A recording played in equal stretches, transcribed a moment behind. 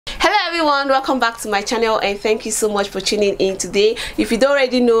Everyone, welcome back to my channel and thank you so much for tuning in today. If you don't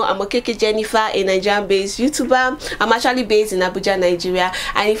already know, I'm Okeke Jennifer, a Nigerian based YouTuber. I'm actually based in Abuja, Nigeria,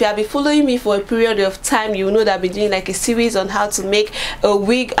 and if you have been following me for a period of time, you know that I've been doing like a series on how to make a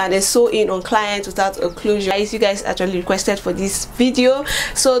wig and a sew-in on clients without a closure. You guys actually requested for this video,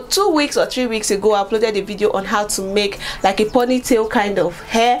 so 2 weeks or 3 weeks ago I uploaded a video on how to make like a ponytail kind of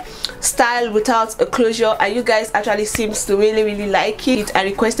hair style without a closure, and you guys actually seems to really like it. I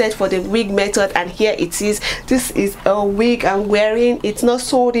requested for the wig method, and here it is. This is a wig I'm wearing. It's not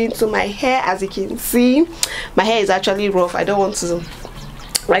sewed into my hair, as you can see. My hair is actually rough. I don't want to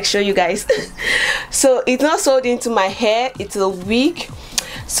like show you guys. So it's not sewed into my hair, it's a wig.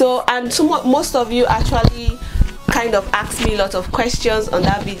 So, and most of you actually kind of asked me a lot of questions on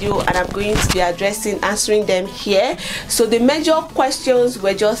that video, and I'm going to be answering them here. So the major questions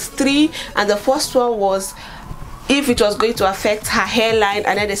were just 3, and the first one was if it was going to affect her hairline,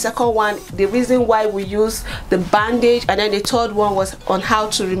 and then the second one, the reason why we use the bandage, and then the third one was on how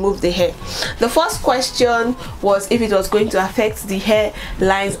to remove the hair. The first question was if it was going to affect the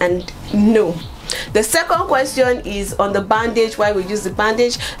hairlines, and no. The second question is on the bandage, why we use the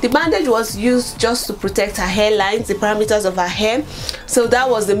bandage. The bandage was used just to protect her hairlines, the parameters of her hair. So that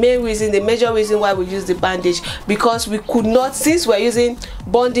was the main reason, the major reason why we use the bandage, because we could not, since we're using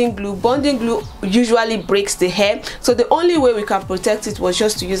bonding glue usually breaks the hair, so the only way we can protect it was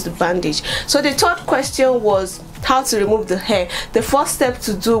just to use the bandage. So the third question was how to remove the hair. The first step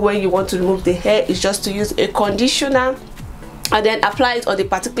to do when you want to remove the hair is just to use a conditioner and then apply it on the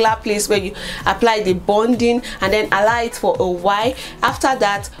particular place where you apply the bonding, and then allow it for a while. After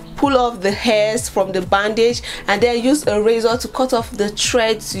that, pull off the hairs from the bandage, and then use a razor to cut off the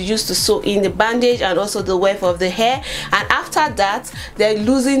threads you used to sew in the bandage and also the weft of the hair. And after that, then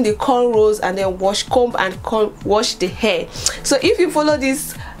loosen the cornrows and then comb and wash the hair. So if you follow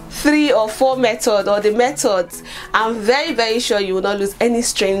this 3 or 4 method, or the methods, I'm very sure you will not lose any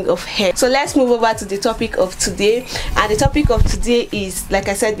strand of hair. So let's move over to the topic of today, and the topic of today is, like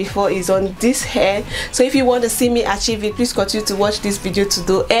I said before, is on this hair. So if you want to see me achieve it, please continue to watch this video to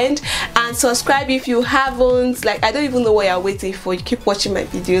the end, and subscribe if you haven't. Like, I don't even know what you're waiting for. You keep watching my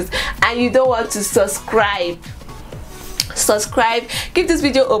videos and you don't want to subscribe. Give this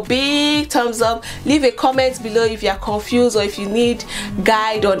video a big thumbs up, leave a comment below if you are confused or if you need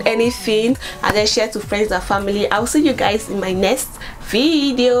guide on anything, and then share to friends and family. I'll see you guys in my next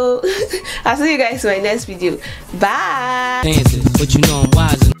video. I'll see you guys in my next video. Bye. But you know I'm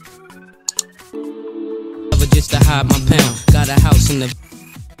wise. Never just to hide my pound. Got a house in the,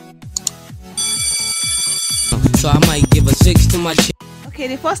 so I might give a 6 to my chick. Okay,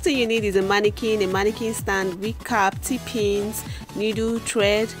 the first thing you need is a mannequin stand, wig cap, T-pins, needle,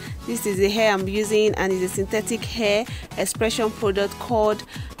 thread. This is the hair I'm using, and it's a synthetic hair expression product called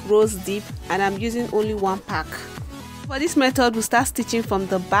Rose Deep, and I'm using only 1 pack. For this method, we'll start stitching from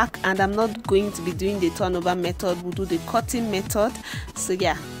the back, and I'm not going to be doing the turnover method. We'll do the cutting method. So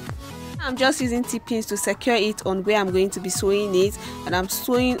yeah, I'm just using T-pins to secure it on where I'm going to be sewing it, and I'm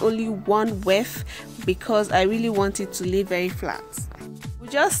sewing only 1 weft because I really want it to lay very flat.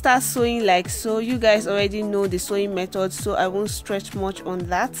 Just start sewing like so. You guys already know the sewing method, so I won't stretch much on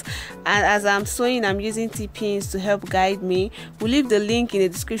that. And as I'm sewing, I'm using T-pins to help guide me. We'll leave the link in the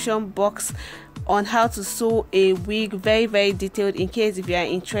description box on how to sew a wig, very detailed, in case if you are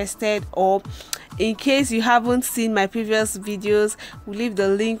interested, or in case you haven't seen my previous videos. We'll leave the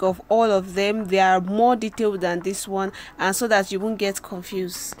link of all of them. They are more detailed than this one, and so that you won't get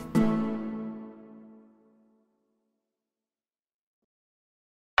confused.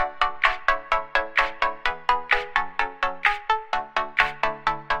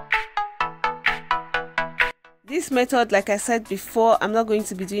 This method, like I said before, I'm not going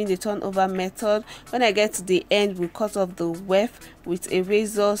to be doing the turnover method. When I get to the end, we'll cut off the weft with a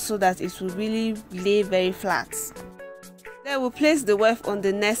razor so that it will really lay very flat. Then we'll place the weft on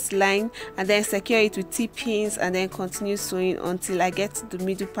the next line and then secure it with T-pins, and then continue sewing until I get to the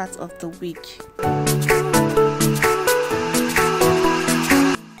middle part of the wig.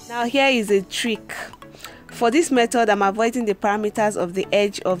 Now here is a trick. For this method, I'm avoiding the parameters of the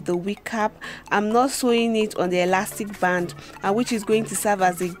edge of the wig cap. I'm not sewing it on the elastic band, and which is going to serve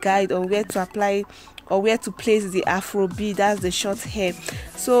as a guide on where to apply or where to place the afro bead, that's the short hair.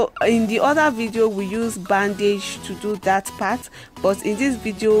 So in the other video we use bandage to do that part, but in this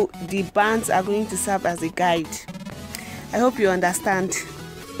video the bands are going to serve as a guide. I hope you understand,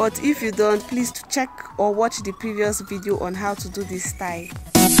 but if you don't, please check or watch the previous video on how to do this style.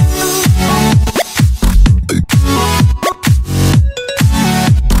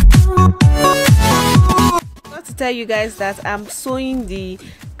 Got to tell you guys that I'm sewing the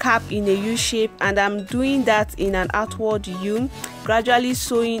cap in a U shape, and I'm doing that in an outward U, gradually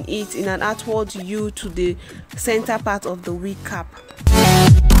sewing it in an outward U to the center part of the wig cap.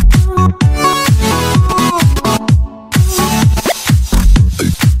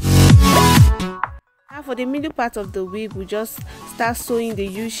 For the middle part of the wig, we just start sewing the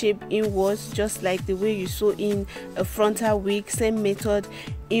U shape inwards, just like the way you sew in a frontal wig. Same method,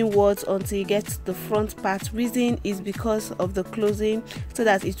 inwards until you get to the front part. Reason is because of the closing, so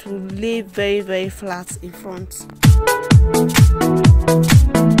that it will lay very flat in front.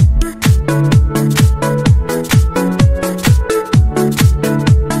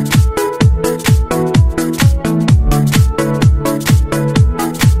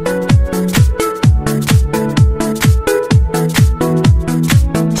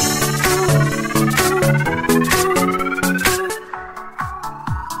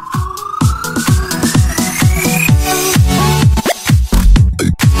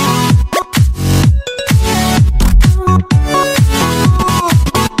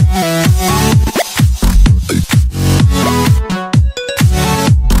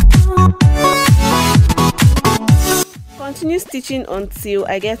 Continue stitching until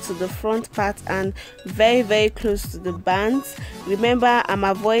I get to the front part and very close to the bands. Remember, I'm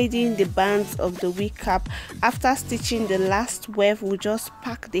avoiding the bands of the wig cap. After stitching the last wave, we'll just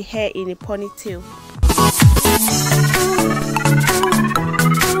pack the hair in a ponytail.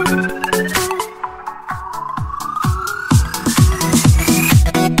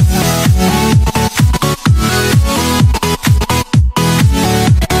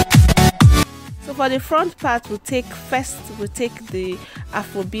 For the front part, we'll take the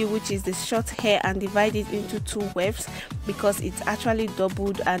Afrobeat, which is the short hair, and divide it into 2 waves because it's actually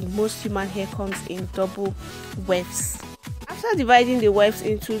doubled and most human hair comes in double waves. After dividing the waves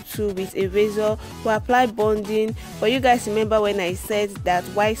into 2 with a razor, we'll apply bonding. But you guys remember when I said that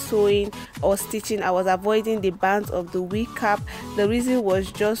while sewing or stitching I was avoiding the bands of the wig cap? The reason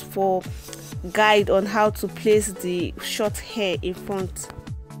was just for guide on how to place the short hair in front.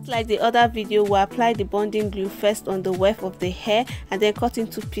 Like the other video, we'll apply the bonding glue first on the weft of the hair and then cut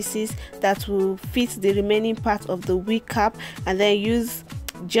into pieces that will fit the remaining part of the wig cap, and then use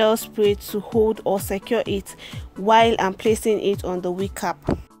gel spray to hold or secure it while I'm placing it on the wig cap.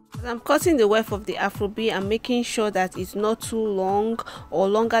 As I'm cutting the weft of the Afrobeat, I'm making sure that it's not too long or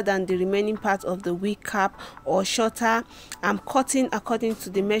longer than the remaining part of the wig cap or shorter. I'm cutting according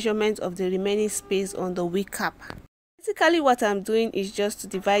to the measurement of the remaining space on the wig cap. Basically what I'm doing is just to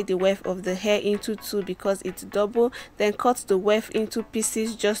divide the weft of the hair into 2 because it's double, then cut the weft into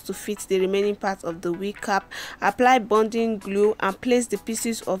pieces just to fit the remaining part of the wig cap. Apply bonding glue and place the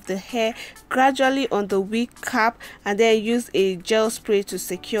pieces of the hair gradually on the wig cap, and then use a gel spray to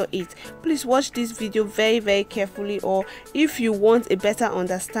secure it. Please watch this video very carefully, or if you want a better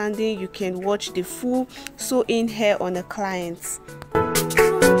understanding, you can watch the full sew-in hair on a client.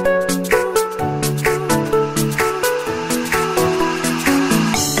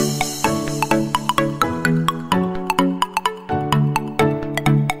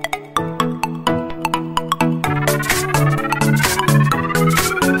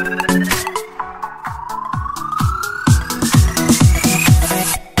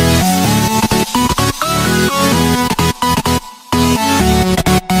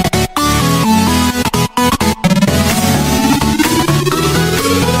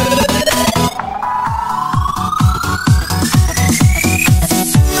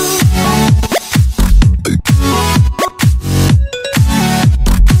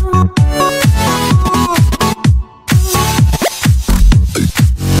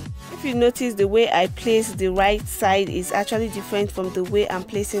 Notice the way I place the right side is actually different from the way I'm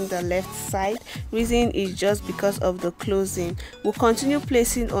placing the left side. Reason is just because of the closing. We'll continue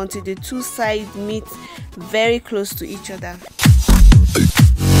placing until the 2 sides meet very close to each other.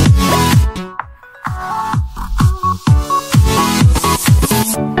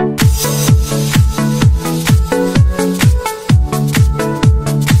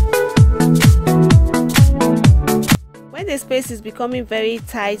 The space is becoming very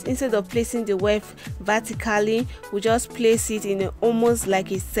tight. Instead of placing the weft vertically, we just place it in almost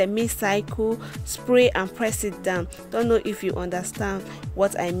like a semicircle, spray and press it down. Don't know if you understand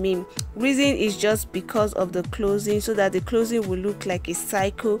what I mean. Reason is just because of the closing, so that the closing will look like a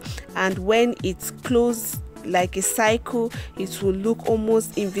cycle, and when it's closed like a cycle, it will look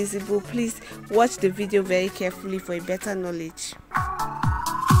almost invisible. Please watch the video very carefully for a better knowledge.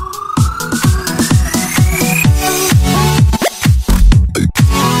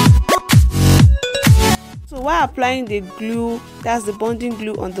 while applying the glue, that's the bonding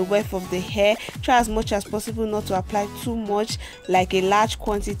glue, on the weft of the hair, try as much as possible not to apply too much, like a large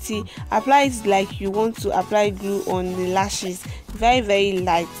quantity. Apply it like you want to apply glue on the lashes, very very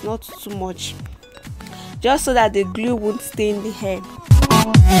light, not too much, just so that the glue won't stain the hair.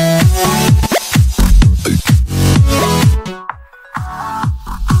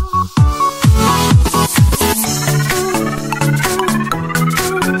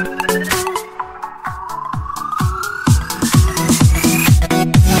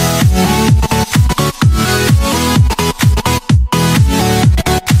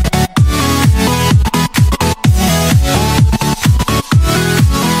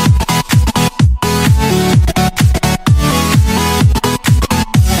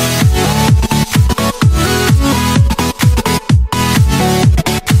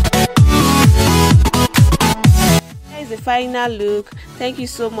 Final look. Thank you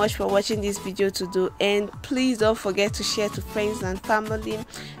so much for watching this video today, and please don't forget to share to friends and family,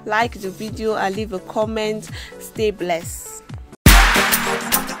 like the video and leave a comment. Stay blessed.